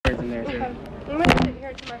in there, too. I'm gonna sit here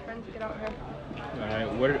until my friends get out here.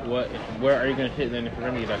 Alright, where are you gonna sit then if you're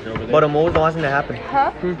gonna get out there over there? But what was the last thing that happened?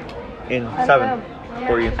 Huh? In I don't 7 know.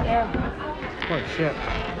 for you. Yeah. Oh shit.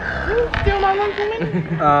 Steal my one from me?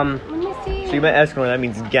 Let me see. So you meant Escanor, that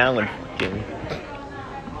means gallon fucking.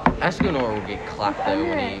 Escanor will get clapped though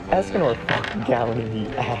when he. Escanor fucking gallon in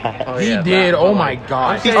the ass. Oh, He yeah, did. but, Oh like, my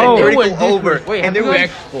god. He said Oh, critical over, Wait, and there have you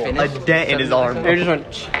was guys a finished dent in his 7 arm. They just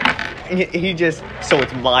went. He just, so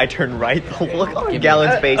it's my turn, right? The look on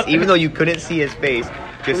Gallon's face, even though you couldn't see his face,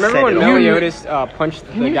 just Remember said when it all. Meliodas punched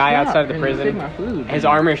the guy outside of the prison? His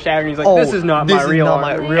armor shattered, and he's like, Oh, this is not my real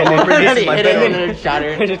armor. real armor. This is my Hit it bone. and it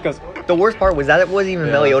shattered. It just goes, The worst part was that it wasn't even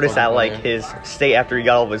Yeah, Meliodas that's at like funny. his state after he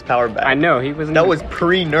got all of his power back. I know, he was in That the- was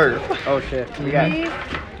pre-nerf. Oh shit, we got...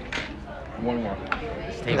 One more.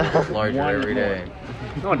 This table gets larger One every more. day.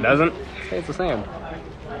 No, it doesn't. It's the same.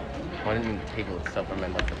 Why didn't the table itself? I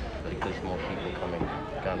meant like there's more people coming.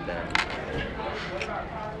 God damn.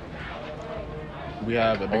 We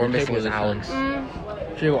have a All bigger we're missing table is this Alex.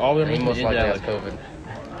 time. Sure, all we're And he missing most is likely has Alex. COVID.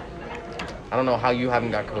 I don't know how you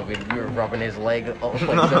haven't got COVID. You were rubbing his leg like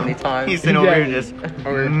so many times. He's sitting over here just,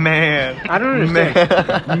 man. I don't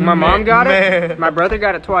understand. Man. My mom got Man. it, my brother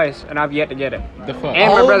got it twice, and I've yet to get it. The fuck? And my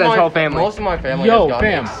All of brother's whole family. Most of my family Yo, has gotten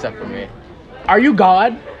fam. it except for me. Are you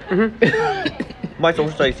God? My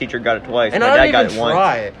social studies teacher got it twice. And My I dad don't got even it once.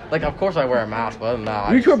 try. Like, of course I wear a mask, but other than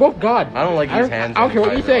that, You two are both God. I don't like use hands I don't care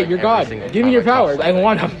what you sanitizer, say. like, You're every God. single Give me time your I touch powers. I something.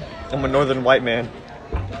 want them. I'm a northern white man.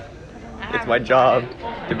 It's my job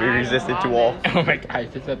to be resistant to all. Oh my gosh,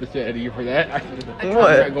 just have to sit out of you for that. I'm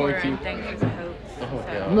What? not going to. Oh,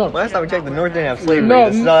 yeah. No. Last time we checked, the North didn't have slavery. No,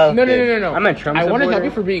 The no, South no, no, did. no, no. I meant Trump I want to supporter, stop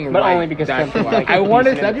you for being but right. only because That's Trump why. is I want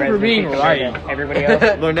to decent stop in you for being presidency right. Everybody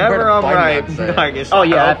else. Whenever I'm right, I guess. Oh,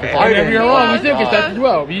 yeah, okay. that's Whenever you're wrong, we Oh, still get God. stuff as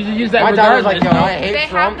well. You use that My dad was regardless. like, yo, I hate They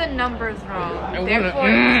Trump. have the numbers wrong. wanna- Therefore,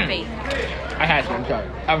 it's fake. I had to. I'm sorry.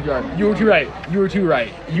 I'm sorry. You were too right. You were too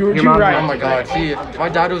right. You were Your too mom's right. Oh my god, see, my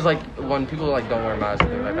dad was like, when people like don't wear masks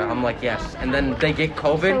and things like that, I'm like, yes. And then they get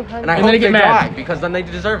COVID, and I And hope then they they get mad. die, because then they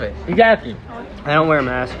deserve it. Exactly. I don't wear a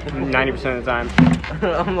mask 90% of the time.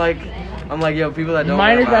 I'm like, yo, people that don't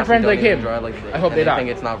Mine wear is my masks friends and like don't even him. Try, like, I hope and they die. think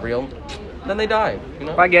it's not real, then they die, you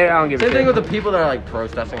know? If I get it, I don't give a Same shit. thing with the people that are like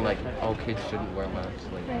protesting, like, oh, kids shouldn't wear masks.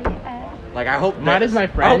 Like I hope Mine is my I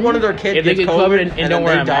hope friend. one of their kids If they gets get COVID and and don't then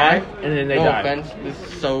wear they a die. mask, and then they No die. offense, this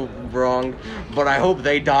is so wrong, but I hope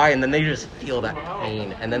they die and then they just feel that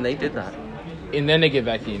pain, and then they did that, And then they get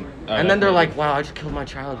vaccine. and then they're like, wow, I just killed my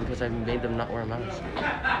child because I made them not wear a mask.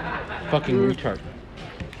 fucking retard.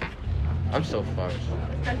 I'm so fucked.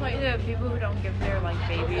 That's why the people who don't give their like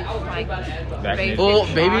babies like Vaccinated. basic Well,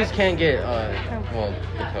 shots. babies can't get well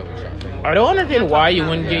the COVID shot. I don't understand why you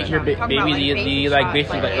wouldn't get your Talking about, baby the basic like shots,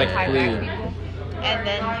 basically like anti-vax flu. people, and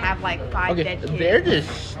then have like 5 Okay, dead kids they're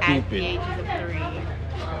just at the stupid. ages of 3. Yeah,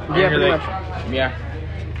 And you're pretty like, much. Yeah.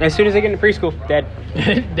 As soon as they get into preschool, dead.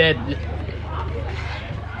 Dead.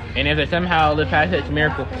 And if they somehow live past it, it's a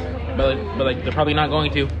miracle. But like they're probably not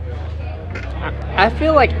going to. I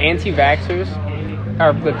feel like anti-vaxxers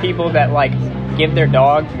are the people that like give their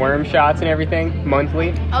dog worm shots and everything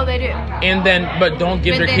monthly. Oh, they do. And then, but don't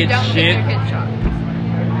give But their then kids don't shit. give their kids shots.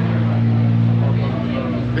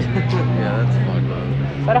 Yeah, that's fucked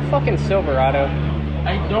up. Is that a fucking Silverado?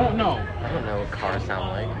 I don't know. I don't know what cars sound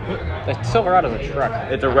like. The Silverado's a truck.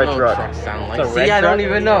 It's a I red don't know what truck. trucks sound like. It's a See, red I don't truck?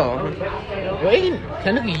 even know. Well,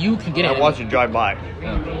 technically, you can get it. I watched it drive by.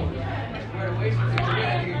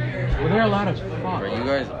 Well, they're a lot of Bro, fun. you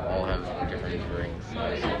guys all have different drinks.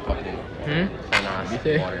 It's fucking Hmm? class You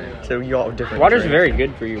say? water. So you all have different. Water's drinks. very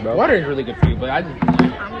good for you, bro. Water is really good for you, but I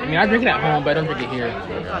mean, I drink it at home, but I don't drink it here.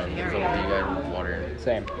 Oh god, so you guys water.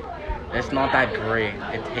 Same. It's not that great.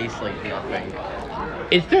 It tastes like nothing.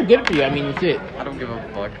 It's still good for you. I mean, it's it. I don't give a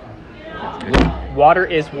fuck. It's good. Water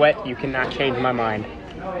is wet. You cannot change my mind.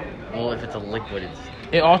 Well, if it's a liquid,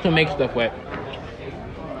 It also makes stuff wet.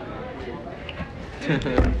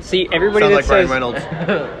 it's. See, everybody Sounds that like Ryan says Reynolds.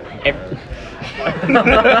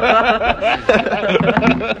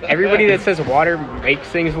 everybody that says water makes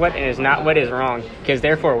things wet and is not wet is wrong, because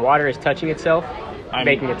therefore water is touching itself,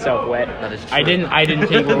 making itself wet. That is true. I didn't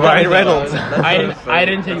say you were wrong. Ryan though. Reynolds. I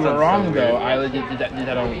didn't say you were That sounds wrong so though. weird. I legit did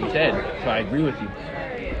that on what you said, so I agree with you.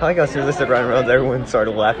 I like how as soon as I said Ryan Reynolds, everyone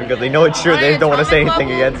started laughing because they know it's true. They just don't want to say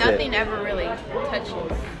anything against it. Nothing ever really touches.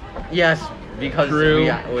 Yes, because True.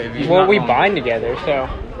 Well, we bind together, so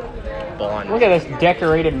bond. look at this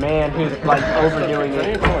decorated man who's like overdoing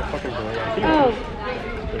it. Oh,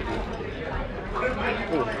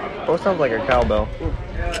 Both sounds like a cowbell.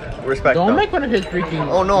 Respect. Don't though. make fun of his freaking.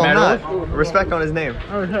 Oh no, I'm medals. not. Respect on his name.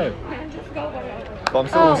 Okay. But I'm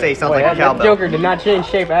still gonna say it sounds like a that cowbell. Joker did not change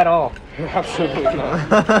shape at all. Absolutely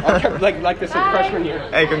not. I kept like this in freshman year.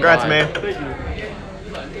 Hey, congrats, man.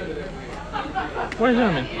 What is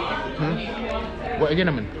Ginnaman? What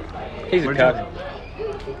Ginnaman? He's a cuck.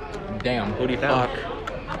 Damn. Who do you fuck?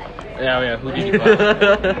 Yeah. Who did you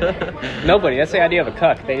fuck? Nobody. That's the idea of a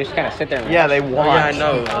cuck. They just kind of sit there and Yeah, they Oh, watch. yeah, I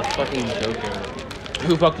know. That's fucking joking.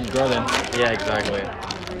 Who fucked his girl then? Yeah, exactly.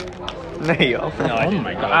 There you go. Oh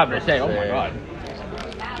my god. I was gonna say, oh my god.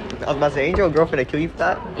 I was about to say, ain't your girlfriend to kill you for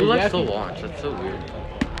that? Who likes to watch? That's so weird.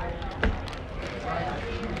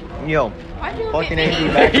 Yo, Why'd you look fucking at Andy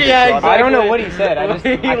me? back. Yeah, I don't know what he said. I kind of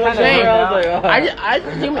saying, I I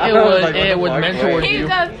assume I it was was like, what the it was fuck? meant towards He you.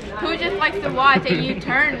 goes, who just likes to watch and you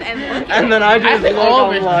turn and look at And then I just think look,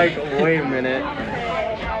 all of I'm it- like, wait a minute.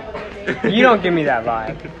 You don't give me that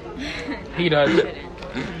vibe. He does.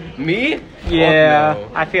 Me? Yeah,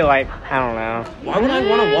 Fuck no. I feel like I don't know. Why would I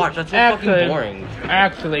want to watch? That's so Actually- fucking boring.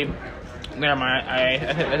 Actually, never mind. I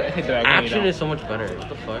think that Action is so much better. What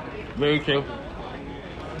the fuck? very true.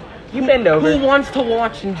 You bend over. Who wants to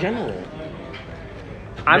watch in general?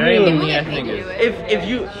 I Very mean, lonely. me. I think it is.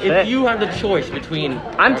 If you have the choice between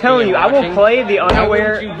I'm telling you, I will watching, play the why wouldn't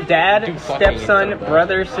unaware you dad, do fucking stepson, instead of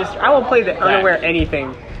brother, sister. I will play the unaware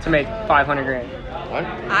anything to make 500 grand. What?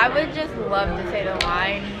 I would just love to say the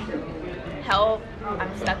line, help,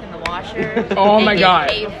 I'm stuck in the washer. Oh and my get God.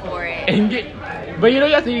 paid for it. And get, but you know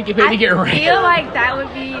you have to get paid to get I rent. feel like that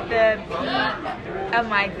would be the peak of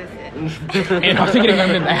my existence. And also getting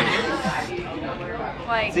them in that.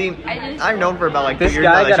 Like, See, I just, I've known for about like 2 This years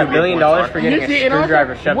now guy that got she $1 would be a million porn for star. getting a see, and also,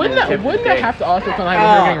 screwdriver shoved in wouldn't his that, tip. wouldn't that have to also come like Oh,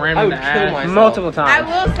 when you're getting I rammed in would the kill ass? myself. Multiple I times.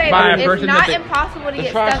 will say By a that it's person not that- impossible to The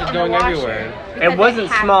get trash stuck is in the going washer. everywhere. because It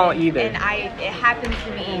wasn't small happens, either. And it happens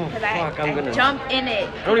to me because fuck, I'm I gonna- jump in it.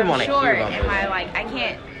 I don't even wanna hear short, about and this. my like I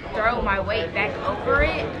can't throw my weight back over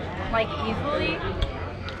it like easily.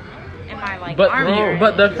 And my like arm hurts.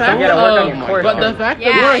 But the fact You gotta work on of your core but the strength. fact Yeah,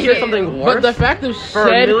 of you wanna hear something but the worse? fact of For $1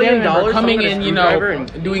 said million, family coming someone in, a you know, screwdriver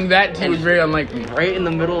and- doing that to you is very unlikely. Right in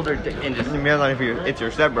the middle of their dick and just. You mean like if it's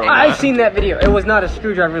your step bro? I've seen that video. It was not a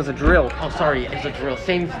screwdriver. It was a drill. Oh, sorry, it's a drill.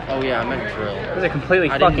 Same. Oh yeah, I meant drill. It was a completely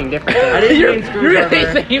I didn't- fucking different I thing. didn't mean You're screwdriver. gonna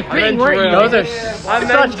say same I meant thing, weren't you? drill. Those are I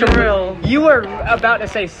meant such drill. You were about to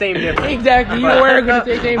say same difference. Exactly. You were gonna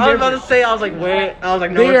say same I was about to difference. say. I was like, wait. I was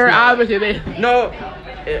like, no. They are it's not. obviously they. No.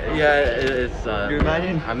 It's. Dude,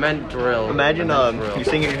 imagine. I meant drill. Imagine I meant drill. you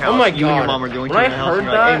sing in your house. Oh my You and your God. mom are doing When I in the house. heard And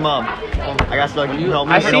you're like, hey that- mom, I got stuck. You help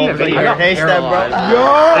me. I've And seen all the of a sudden video. you're like, hey step bro. Paralyzed. Yo,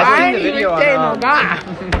 I've I seen ain't the even video saying on, no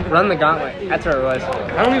guy. Run the Gauntlet. That's where it was.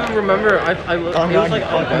 I don't even remember. It was like a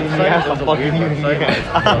website. It was a weird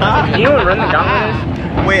website. You know what Run the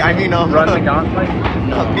Gauntlet Wait, I mean is? Run the Gauntlet.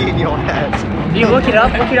 Not beating your ass. You look it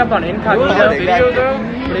up. Look it up on It was Incognito. a video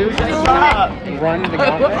though, but it was just Stop. Run the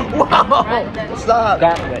Gauntlet. Wow. Stop.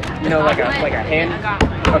 Gauntlet. You know, like a hand.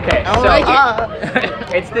 Okay, I so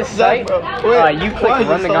like it's this site. bro. Wait, You why click is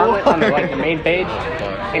Run it the so Gauntlet on the, hard? like the main page,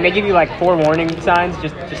 and they give you like 4 warning signs,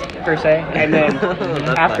 just per se, and then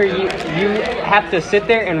That's after not you have to sit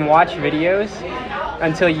there and watch videos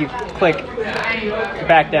until you click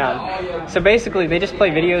back down. So basically, they just play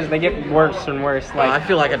videos. They get worse and worse. I Like,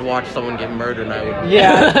 feel like I'd watch someone get murdered and I would.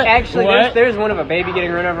 yeah, actually, What? there's one of a baby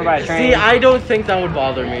getting run over by a train. See, I don't think that would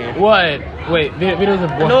bother me. What? Wait, videos of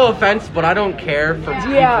what? No offense, but I don't care for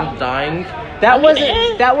Yeah. people dying. That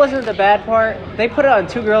wasn't the bad part. They put it on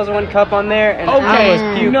 2 Girls 1 Cup on there, and I Okay, was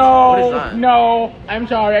puked. What is no, that? no. I'm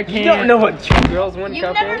sorry, I can't. You don't know what 2 Girls 1 You've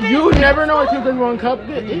Cup never is? been- You never know what 2 Girls 1 Cup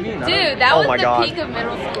is. Dude, that Oh was my the God. peak of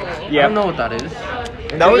middle school. I Yeah. don't know what that is.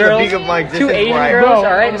 That was the girls, peak of my 2 existence. Asian where I- girls,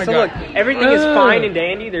 Bro, alright? oh my So God. look, everything is Ugh. fine and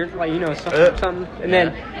dandy. There's like, something.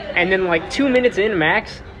 And then like 2 minutes in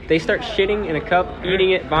max, they start shitting in a cup,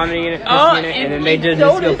 eating it, vomiting in it, pissing in it, and then they just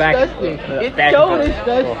go back. It's back so and forth.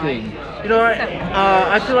 disgusting. You know what?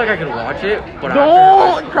 I feel like I could watch it, but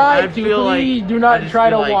Don't after, try I to. feel Please like, do I not just try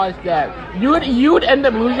to feel like- watch that. You'd end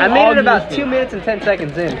up losing. I made all it about your 2 minutes and 10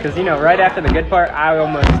 seconds in, because right after the good part, I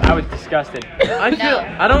was disgusted. I feel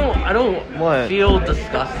I don't What? feel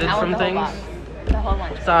disgusted I want from the whole things. box. The whole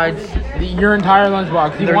lunch. Besides, Your entire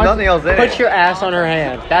lunchbox. You There's want? nothing else in Put it. your ass on her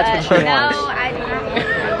hand. That's what she No, wants. I do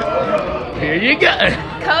not. Here you go.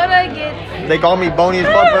 Coda gets They call me Bony as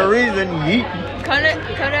fuck for a reason. Yeet.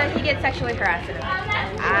 Coda. He gets sexually harassed.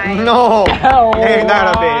 I No. Ain't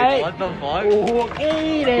that a bitch? what the fuck?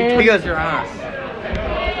 Okay then. Because Your ass.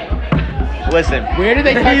 listen, Where do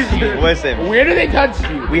they touch you? listen. Where do they touch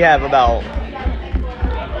you? We have about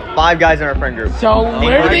 5 guys in our friend group. So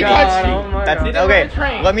where my do they God, touch you? oh my That's Did they okay. run a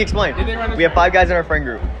train? Let me explain. Did they run a We have 5 guys in our friend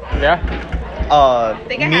group. Yeah?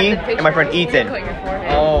 think I Me have the picture. and my friend You Ethan. put your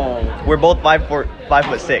forehead. Oh. We're both 5'6",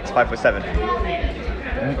 5'7".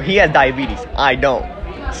 he has diabetes. I don't.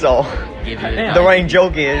 So the running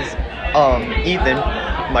joke is, Ethan,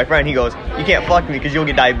 my friend, he goes, "You can't fuck me because you'll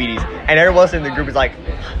get diabetes." And everyone else in the group is like,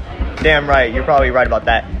 "Damn right, you're probably right about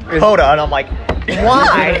that." Coda, and I'm like,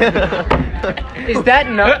 "Why?" Is that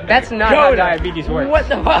not? That's not how diabetes works. What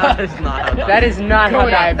the fuck? That is not how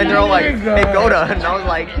diabetes. And they're all like, "Hey, Coda," and I was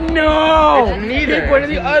like, No! It's neither. Pick one of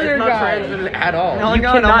the other It's not guys. transmitted at all. No, You no,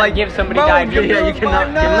 and I'm cannot like, give somebody "Bro, diabetes. you're You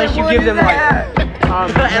cannot, not- unless you what give is them that?"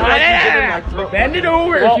 Bend it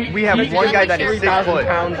over. Well, We have one guy that is 6 foot,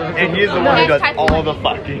 and he's the one who does all the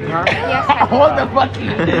fucking. All the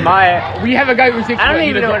fucking. my We have a guy who's 6 I don't foot. He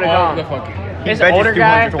even does know what to all call the him. fucking. this benches older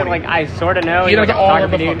guy that 220. like I sort of know. He He's does like a all of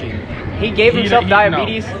photography the dude. fucking. He gave himself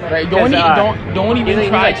diabetes. Right, don't even he's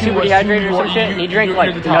try like to super dehydrated or some shit. And he drank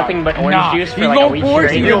like nothing but orange juice for like a week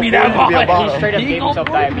straight. He's gonna be that He'll bad. force He straight up gave himself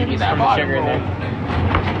diabetes from the sugar in there.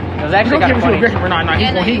 It was actually kind of funny. We're not.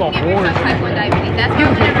 Yeah, no, He you gonna can give yourself force. type 1 diabetes. That's why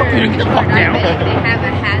whenever Get the fuck people are down. diabetic, they have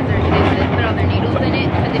a hazard. They put all their needles in it.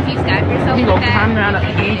 Because if you stab yourself He with gonna that, climb down.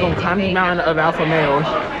 He gonna climb down of alpha males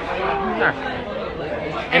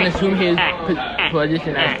and assume his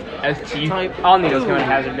position as chief. All needles go in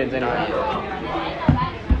hazard bins anyway.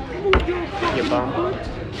 You bum.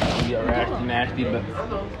 You're nasty, but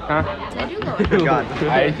Huh? they do go Good God.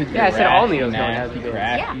 Yeah, I said all needles go in hazard bins.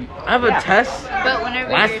 Yeah. I have a test. But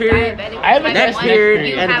whenever Last you're period, diabetic, I have a type next 1, period,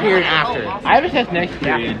 you and have period one at after. home. I have a test next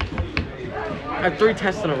period. I have 3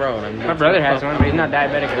 tests in a row. And I'm My brother has one, but he's not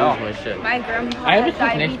diabetic at all. my shit. My grandma I have a has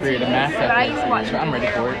test next period, a math diabetes, but I test. used to watch So I'm ready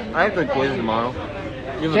for it. I have the quiz tomorrow.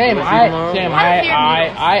 You have a Same. quiz tomorrow?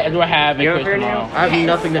 I do have a You quiz have your tomorrow. I have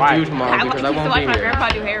nothing to Why? do tomorrow I because I used to won't watch be my here. grandpa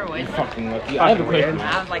do heroin. Fucking lucky. I have a quiz. When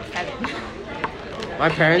I was like 7. My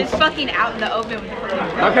parents, Just fucking out in the open with the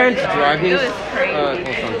fucking my parents drive me. It was crazy. Well,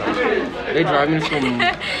 sometimes. They drive me to school.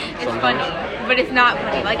 It's sometimes. funny, but it's not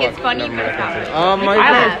funny. Like it's funny, but it's not funny. My I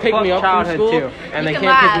have parents a pick me up from childhood, school, too. and they You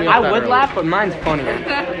can't can pick me laugh. up. I that would early. laugh, but mine's funnier.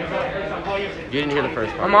 You didn't hear the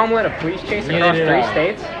first My part. mom led a police chase Neither across did 3 I.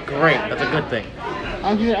 states. Great, that's a good thing.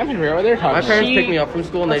 I'm just real what they're talking My about. parents She- pick me up from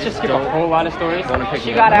school and they Let's just just skip a don't. whole lot of stories. Wanna pick She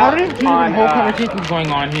me got up. out The on, whole conversation's going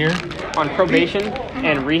on here. on probation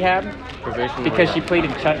and rehab Probation because she rehab.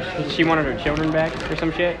 pleaded she wanted her children back or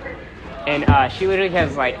some shit. And she literally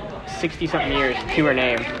has like 60-something years to her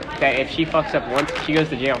name. That if she fucks up once, she goes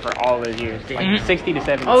to jail for all those years. Like 60 to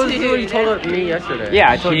 70. Oh, this is what you told me yesterday.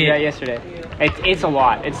 Yeah, I told you Shit. that yesterday. It's a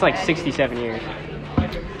lot. It's like 67 years.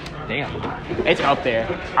 Damn. It's up there.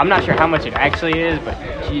 I'm not sure how much it actually is, but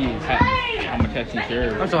Jeez. How much has she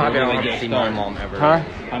served? I'm so happy I Or don't did they have to just see my start? mom ever. huh?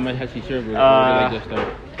 How much has she served? Or did they just start?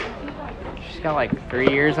 She's got like 3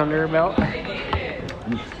 years under her belt.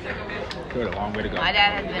 Got a long way to go. My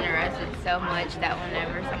dad has been arrested so much that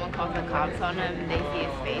whenever someone calls the cops on him, they see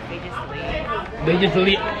his face, they just leave. They just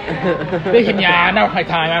leave. They can, yeah, now it's my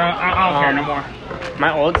time. I don't care no more.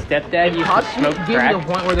 My old stepdad used to smoke Get to crack, the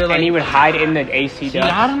point where they're like, and he would hide in the AC See,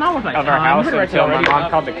 I don't duct know what's my of our time. house You're right, until my already mom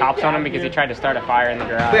up. called the cops on him because he tried to start a fire in the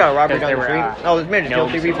garage. We got a robbery because down there the were, street. Oh, this man just killed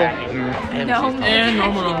gnomes 3 people. attacking. No. Eh,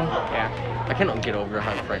 no, no. Yeah. I cannot get over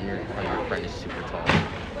how your friend is super tall.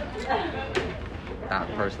 That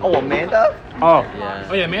person. Oh, Amanda? Oh, Yeah.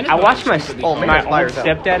 Oh yeah, man. I watched my Oh, man, my it's by old herself.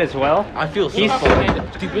 stepdad as well. I feel so He's-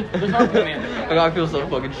 fucking. Stupid. Let's talk about Amanda. Like, I feel so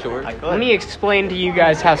fucking short. I Let could. me explain to you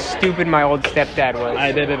guys how stupid my old stepdad was.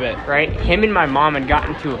 I bet. Right? Him and my mom had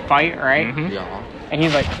gotten into a fight, right? Mhm. Yeah. And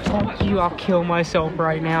he's like, fuck you, I'll kill myself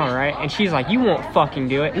right now, right? And she's like, you won't fucking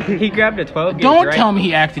do it. He grabbed a 12 gauge, Don't right? tell me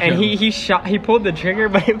he acted. And he pulled the trigger,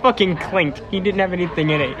 but it fucking clinked. He didn't have anything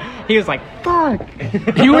in it. He was like, fuck.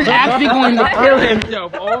 He was actually going to kill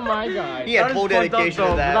himself. Oh my god. He had full dedication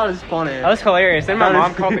to that. is funny. That was hilarious. Then my That is-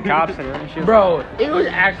 mom called the cops and she was Bro, it was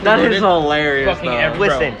actually. That is loaded. hilarious, Fucking though. ever.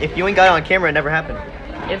 Listen, if you ain't got it on camera, it never happened.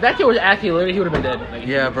 If that kid was actually loaded, he would have been dead. Like,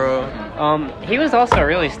 Yeah, bro. he was also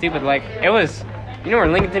really stupid. Like, it was, you know where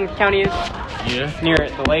Lincoln County is? Yeah. Near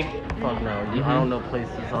the lake. Fuck no. I don't know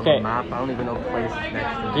places on Okay. the map. I don't even know places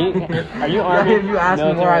next to me. Are you army? If you ask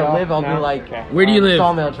me where I live, I'll be like, Okay. Where do you live?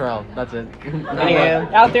 Sawmill Trail. That's it. Anyway,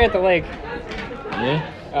 out there at the lake,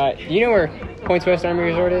 Yeah. you know where Points West Army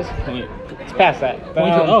Resort is? It's past that. But,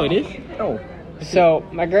 Oh, it is. Oh. So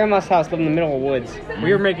my grandma's house lived in the middle of woods.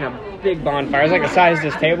 We were making a big bonfire. It was like the size of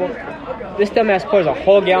this table. This dumbass pours a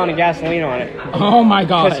whole gallon of gasoline on it Oh my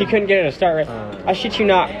god. because he couldn't get it to start right. I shit you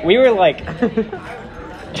not. We were like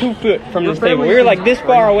 2 foot from this table. We were like this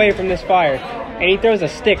far away from this fire. and he throws a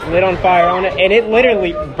stick lit on fire on it, and it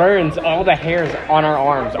literally burns all the hairs on our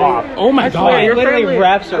arms off. Oh my god. It literally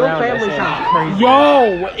wraps around Your family us. sounds crazy.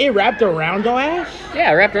 Yo, it wrapped around your ass?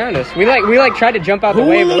 Yeah, it wrapped around us. We tried to jump out the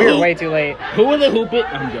way, but we were way too late. Hula hoop it.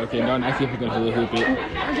 I'm joking. Don't ask if we're gonna hula hoop it.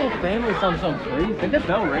 Why does your family sound so crazy? Did the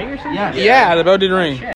bell ring or something? Yes. Yeah, the bell did ring.